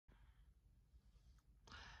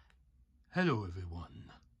Hello everyone,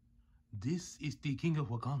 this is the King of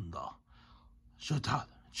Wakanda,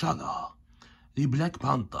 T'Challa, the Black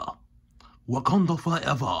Panther, Wakanda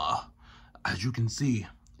forever, as you can see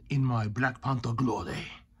in my Black Panther glory.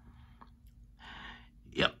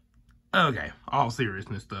 Yep, okay, all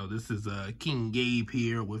seriousness though, this is King Gabe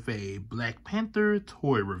here with a Black Panther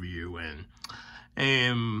toy review,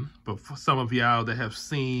 but for some of y'all that have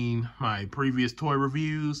seen my previous toy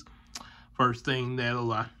reviews, first thing that a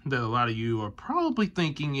lot of you are probably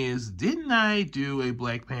thinking is, didn't I do a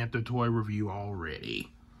Black Panther toy review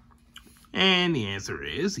already? And the answer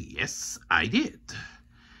is, yes, I did.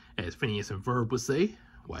 As Phineas and Ferb would say,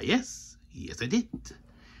 why yes I did.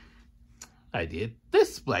 I did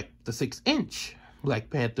this the 6-inch Black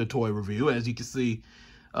Panther toy review. As you can see,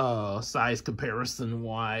 size comparison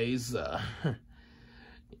wise, yeah,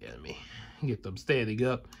 let me get them standing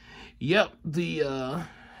up. Yep,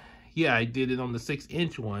 yeah, I did it on the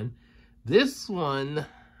 6-inch one. This one that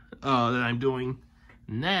I'm doing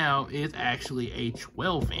now is actually a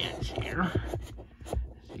 12-inch here. So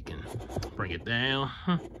you can bring it down.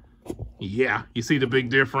 Yeah, you see the big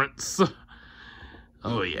difference?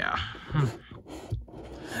 Oh, yeah.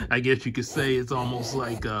 I guess you could say it's almost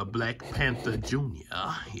like Black Panther Jr.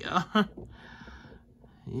 Yeah.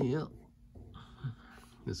 Yep.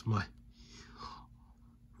 This my...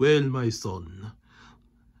 Well, my son.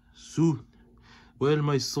 Soon, well,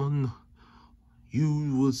 my son,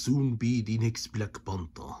 you will soon be the next Black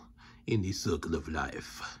Panther in the circle of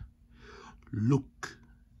life. Look,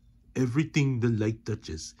 everything the light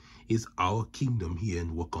touches is our kingdom here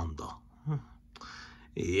in Wakanda.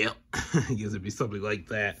 Yep, I guess it'd be something like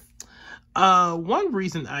that. One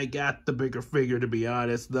reason I got the bigger figure, to be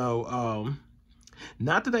honest, though,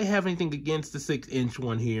 not that I have anything against the 6-inch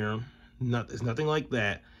one here. It's nothing like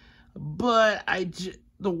that. But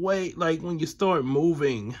the way, like, when you start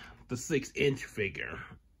moving the 6-inch figure,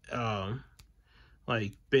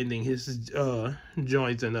 like bending his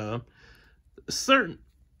joints and certain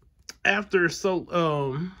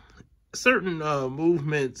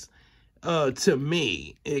movements, to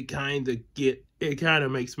me, it kind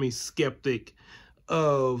of makes me skeptic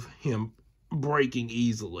of him breaking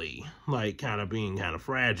easily, like kind of being kind of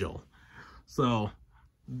fragile. So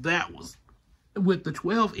that was with the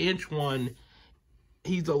 12-inch one.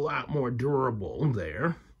 He's a lot more durable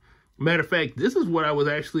there. Matter of fact, this is what I was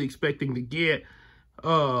actually expecting to get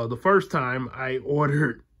the first time I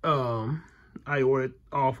ordered off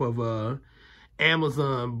of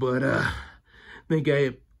Amazon, but I think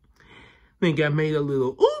I made a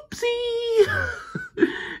little oopsie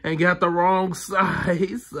and got the wrong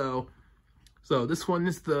size. So this one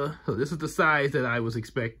is this is the size that I was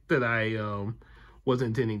was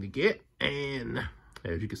intending to get, and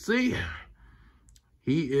as you can see,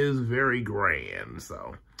 he is very grand.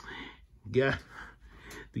 So got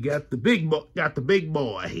the big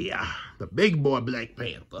boy here, the big boy Black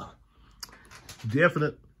Panther.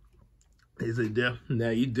 Definite is a def. Now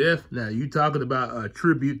you talking about a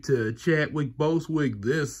tribute to Chadwick Boseman.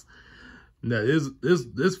 This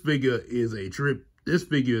figure is a trip. This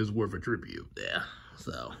figure is worth a tribute there.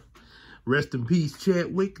 So rest in peace,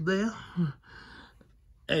 Chadwick there.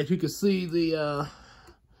 As you can see, the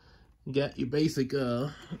you got your basic,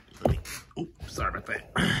 oops, sorry about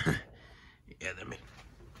that. Yeah, let me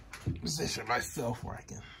position myself where I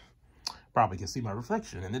probably can see my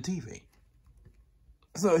reflection in the TV.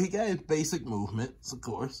 So he got his basic movements, of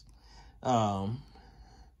course.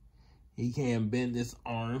 He can bend this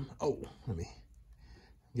arm. Oh, you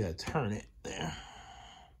gotta turn it there.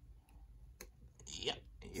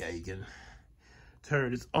 Yeah, you can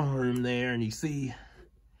turn his arm there, and you see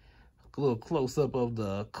a little close-up of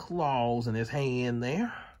the claws in his hand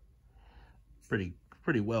there. Pretty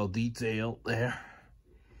well detailed there.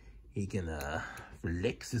 He can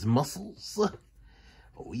flex his muscles.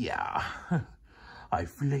 Oh yeah, I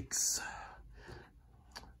flex.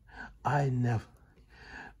 I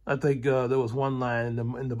think there was one line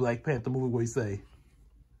in the Black Panther movie where he say,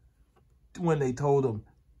 when they told him,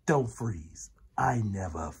 "Don't freeze, I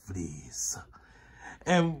never freeze."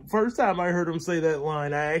 And first time I heard him say that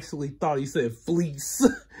line, I actually thought he said fleece.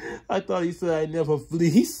 I thought he said I never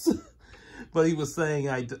fleece. But he was saying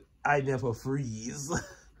I never freeze.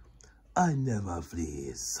 I never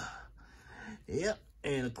freeze. Yep.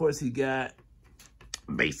 And of course he got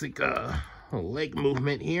basic leg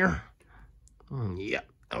movement here. Yep.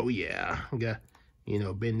 Oh yeah. Got,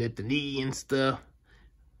 bend at the knee and stuff.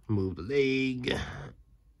 Move the leg.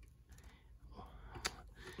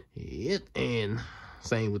 Yep. And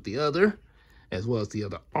same with the other, as well as the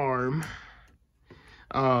other arm.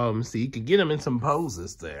 So you can get them in some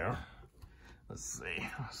poses there. Let's see.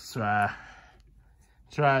 Let's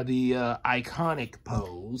try the iconic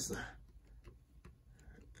pose.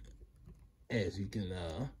 As you can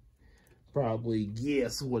probably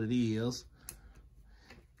guess what it is.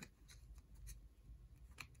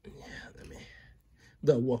 Yeah,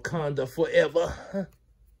 the Wakanda Forever.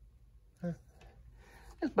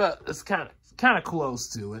 It's kind of close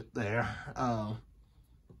to it there.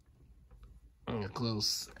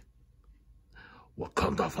 Close.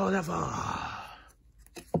 Wakanda Forever.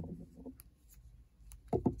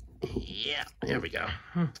 Yeah, there we go.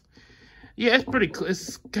 Yeah, it's pretty.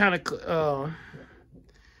 It's kind of.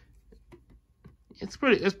 It's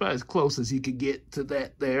about as close as you could get to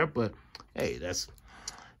that there. But hey, it's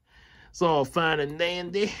all fine and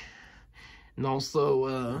dandy. And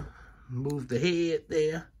also move the head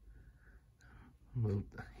there. The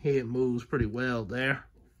head moves pretty well there.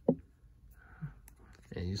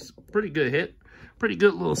 And it's pretty good hit. Pretty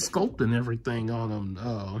good little sculpt and everything on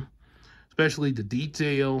them. Especially the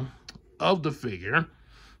detail of the figure.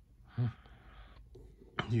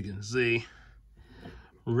 You can see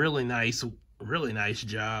really nice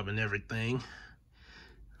job and everything.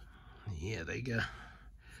 Yeah, they got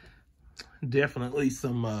definitely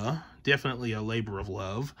a labor of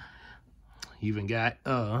love. Even got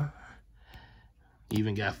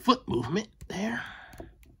foot movement there.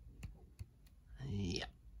 Yeah.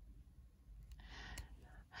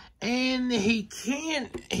 And he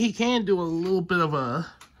can do a little bit of a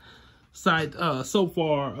side so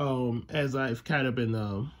far as I've kind of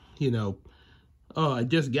been you know, I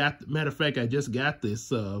just got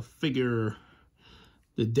this figure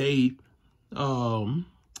the day got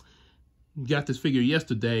this figure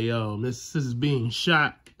yesterday. This is being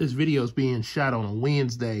shot, this video is being shot on a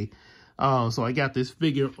Wednesday. So I got this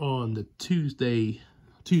figure on the Tuesday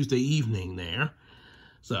evening there.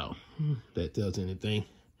 So if that tells anything.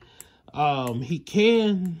 He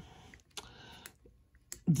can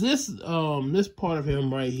this part of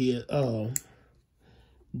him right here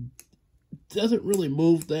doesn't really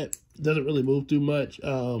move too much.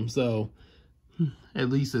 So at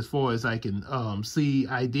least as far as I can see,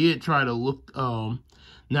 I did try to look now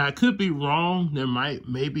I could be wrong.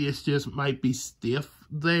 Maybe it's just might be stiff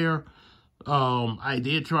there. I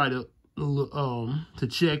did try to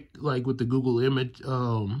check like with the Google image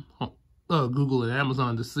Google and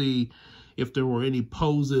Amazon to see if there were any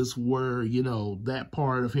poses where, you know, that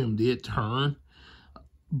part of him did turn,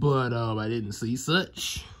 but I didn't see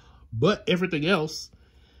such. But everything else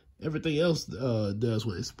does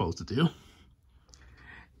what it's supposed to do.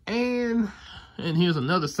 And here's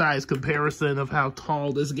another size comparison of how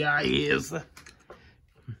tall this guy is.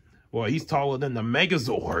 Well, he's taller than the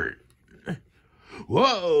Megazord.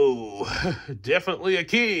 Whoa, definitely a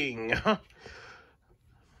king.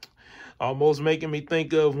 Almost making me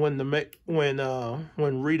think of when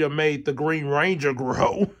Rita made the Green Ranger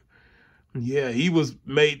grow. Yeah, he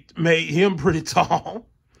made him pretty tall.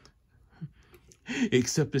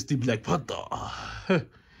 Except it's the Black Panther.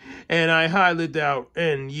 And I highly doubt,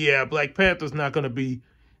 and yeah, Black Panther's not gonna be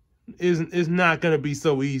is not gonna be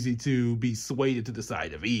so easy to be swayed to the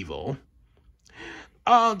side of evil.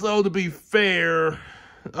 Although to be fair,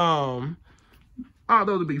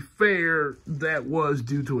 that was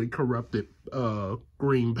due to a corrupted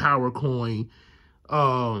green power coin.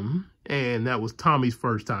 And that was Tommy's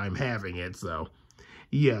first time having it, so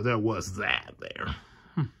yeah, there was that there.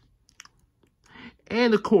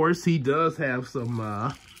 And of course, he does have some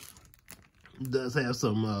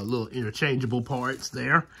little interchangeable parts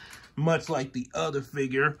there, much like the other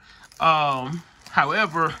figure.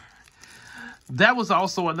 However, that was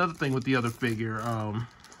also another thing with the other figure.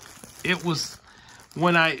 It was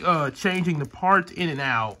when I changing the parts in and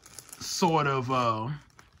out sort of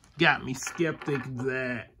got me skeptic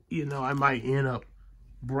that, you know, I might end up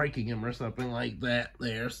breaking him or something like that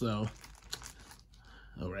there. So,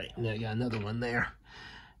 all right, now I got another one there.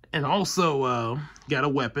 And also got a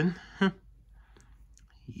weapon.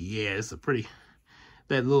 Yeah, it's a pretty,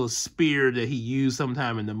 that little spear that he used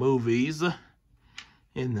sometime in the movies.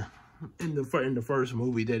 In the first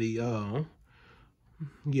movie that he, yeah,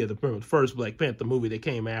 the first Black Panther movie that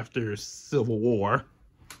came after Civil War.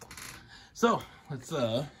 So, let's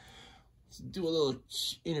do a little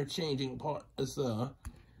interchanging part. Let's,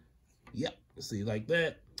 yep, see, like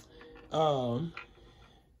that.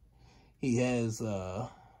 He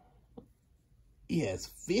has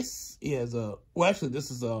fists. He has well, actually,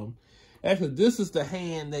 this is the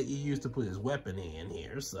hand that you use to put his weapon in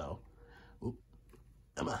here. So,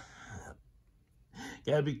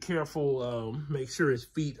 gotta be careful. Make sure his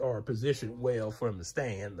feet are positioned well for him to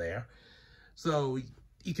stand there. So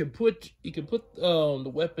you can put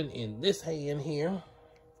the weapon in this hand here.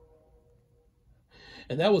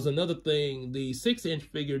 And that was another thing. The 6-inch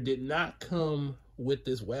figure did not come with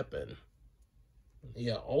this weapon.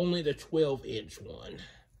 Yeah, only the 12-inch one.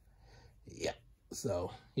 Yeah,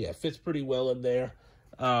 so yeah, it fits pretty well in there.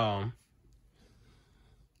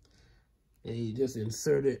 And you just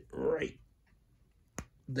insert it right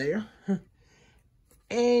there,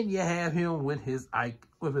 and you have him with his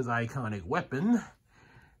iconic weapon,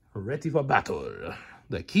 ready for battle.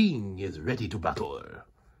 The king is ready to battle.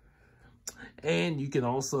 And you can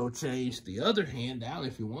also change the other hand out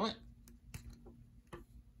if you want.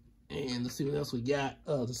 And let's see what else we got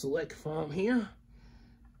to select from here.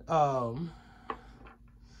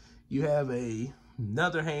 You have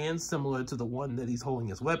another hand similar to the one that he's holding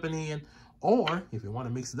his weapon in. Or, if you want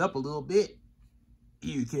to mix it up a little bit,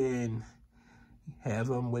 you can have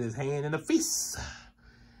him with his hand in a fist.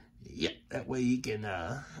 Yep, that way you can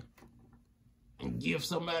give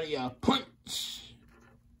somebody a punch.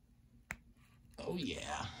 Oh,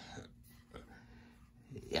 yeah.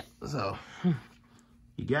 Yep, so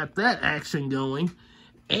you got that action going.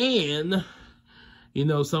 And you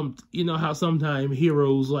know how sometimes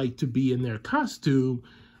heroes like to be in their costume,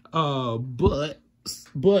 but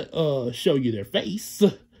show you their face,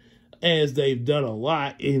 as they've done a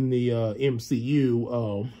lot in the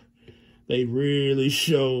MCU. They really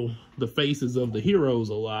show the faces of the heroes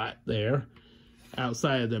a lot there,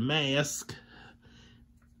 outside of the mask.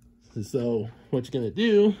 So what you're gonna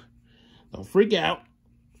do, don't freak out.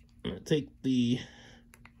 I'm gonna take the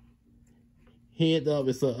head of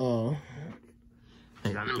it's a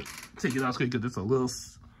hang on, let me take it off because it's a little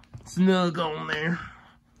snug on there.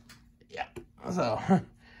 Yeah, so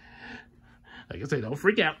like I say, don't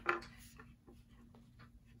freak out.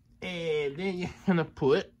 And then you're gonna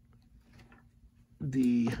put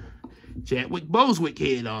the Chadwick Bosewick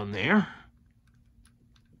head on there,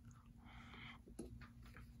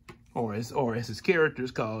 or as his character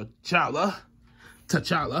is called, T'Challa.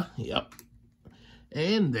 Yep.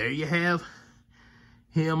 And there you have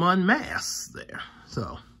him unmasked there.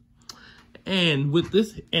 So, and with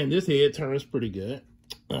this, and this head turns pretty good.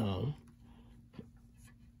 Get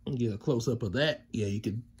a close up of that. Yeah, you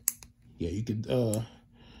could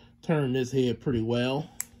turn this head pretty well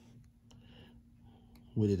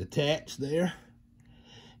with it attached there.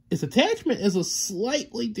 Its attachment is a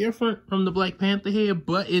slightly different from the Black Panther head,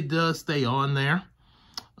 but it does stay on there.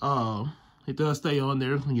 It does stay on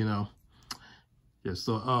there, you know. Just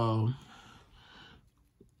so,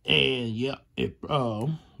 and yeah, it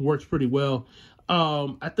works pretty well.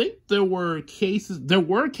 I think there were cases I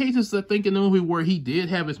think in the movie where he did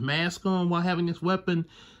have his mask on while having his weapon,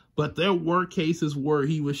 but there were cases where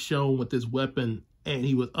he was shown with his weapon and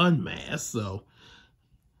he was unmasked. So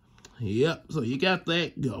yep, so you got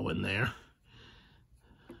that going there.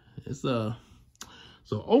 It's so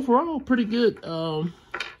overall pretty good. I'm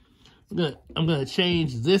gonna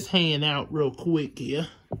change this hand out real quick here.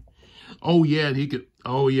 Oh yeah,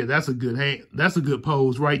 oh yeah, that's a good hand. That's a good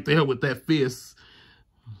pose right there with that fist.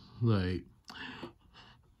 Like,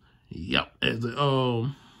 yep, as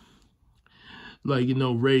like, you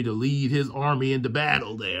know, ready to lead his army into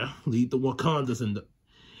battle there. Lead the Wakandas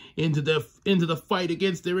into the fight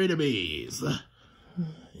against their enemies.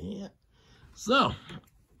 Yeah. So,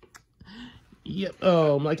 yep,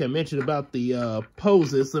 like I mentioned about the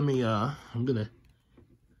poses, let me I'm gonna,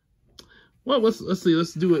 well, let's see,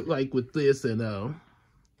 let's do it like with this and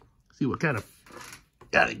see what kind of,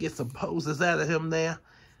 gotta get some poses out of him there.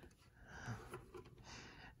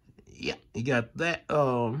 Yeah, you got that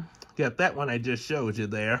one I just showed you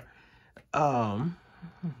there. Then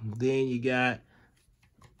you got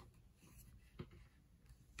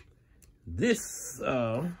this,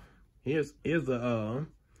 here's a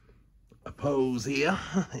pose here.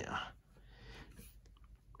 Yeah.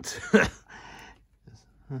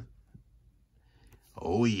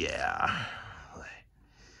 Oh yeah.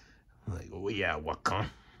 Like, oh yeah, Wakanda.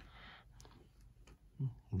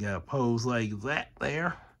 You got a pose like that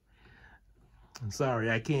there. I'm sorry,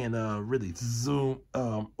 I can't really zoom.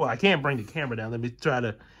 Well, I can't bring the camera down. Let me try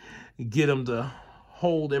to get him to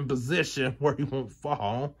hold in position where he won't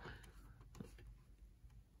fall.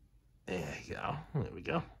 There you go. There we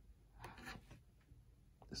go.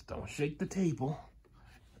 Just don't shake the table.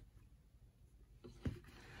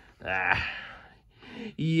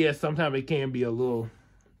 Yeah, sometimes it can be a little,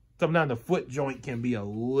 sometimes the foot joint can be a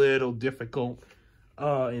little difficult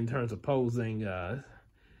in terms of posing.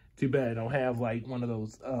 Too bad I don't have like one of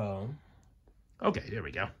those, okay, there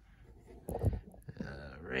we go. All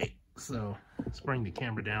right, so let's bring the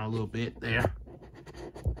camera down a little bit there.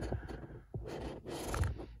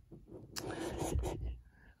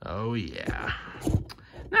 Oh yeah.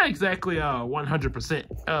 Not exactly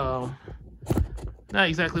 100%. Not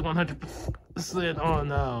exactly 100% on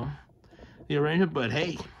the arrangement, but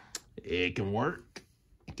hey, it can work.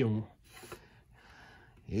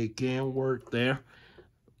 It can work there.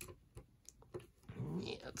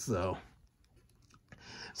 Yeah, so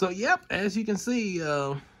yep, as you can see,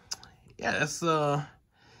 yeah, that's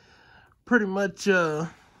pretty much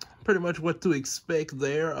what to expect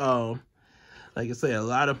there. Like I say, a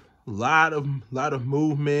lot of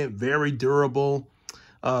movement, very durable.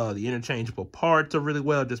 The interchangeable parts are really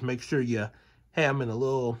well. Just make sure you have them in a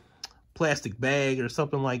little plastic bag or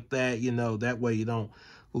something like that, you know, that way you don't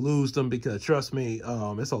lose them, because trust me,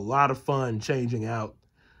 it's a lot of fun changing out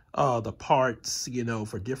the parts, you know,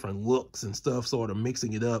 for different looks and stuff, sort of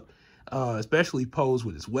mixing it up, especially Pose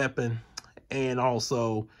with his weapon, and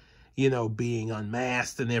also, you know, being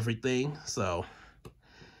unmasked and everything. So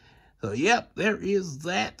yep, there is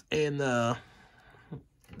that, and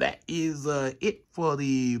that is it for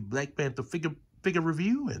the Black Panther figure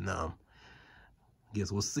review, and guess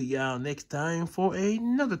we'll see y'all next time for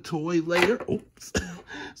another toy later. Oops,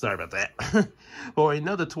 sorry about that. For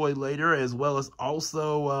another toy later, as well as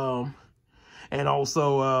also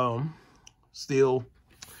still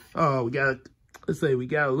we got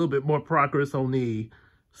a little bit more progress on the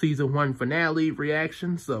season 1 finale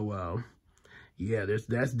reaction. So yeah,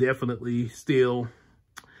 that's definitely still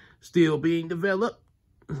being developed.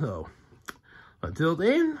 So until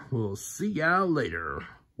then, we'll see y'all later.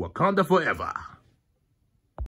 Wakanda forever.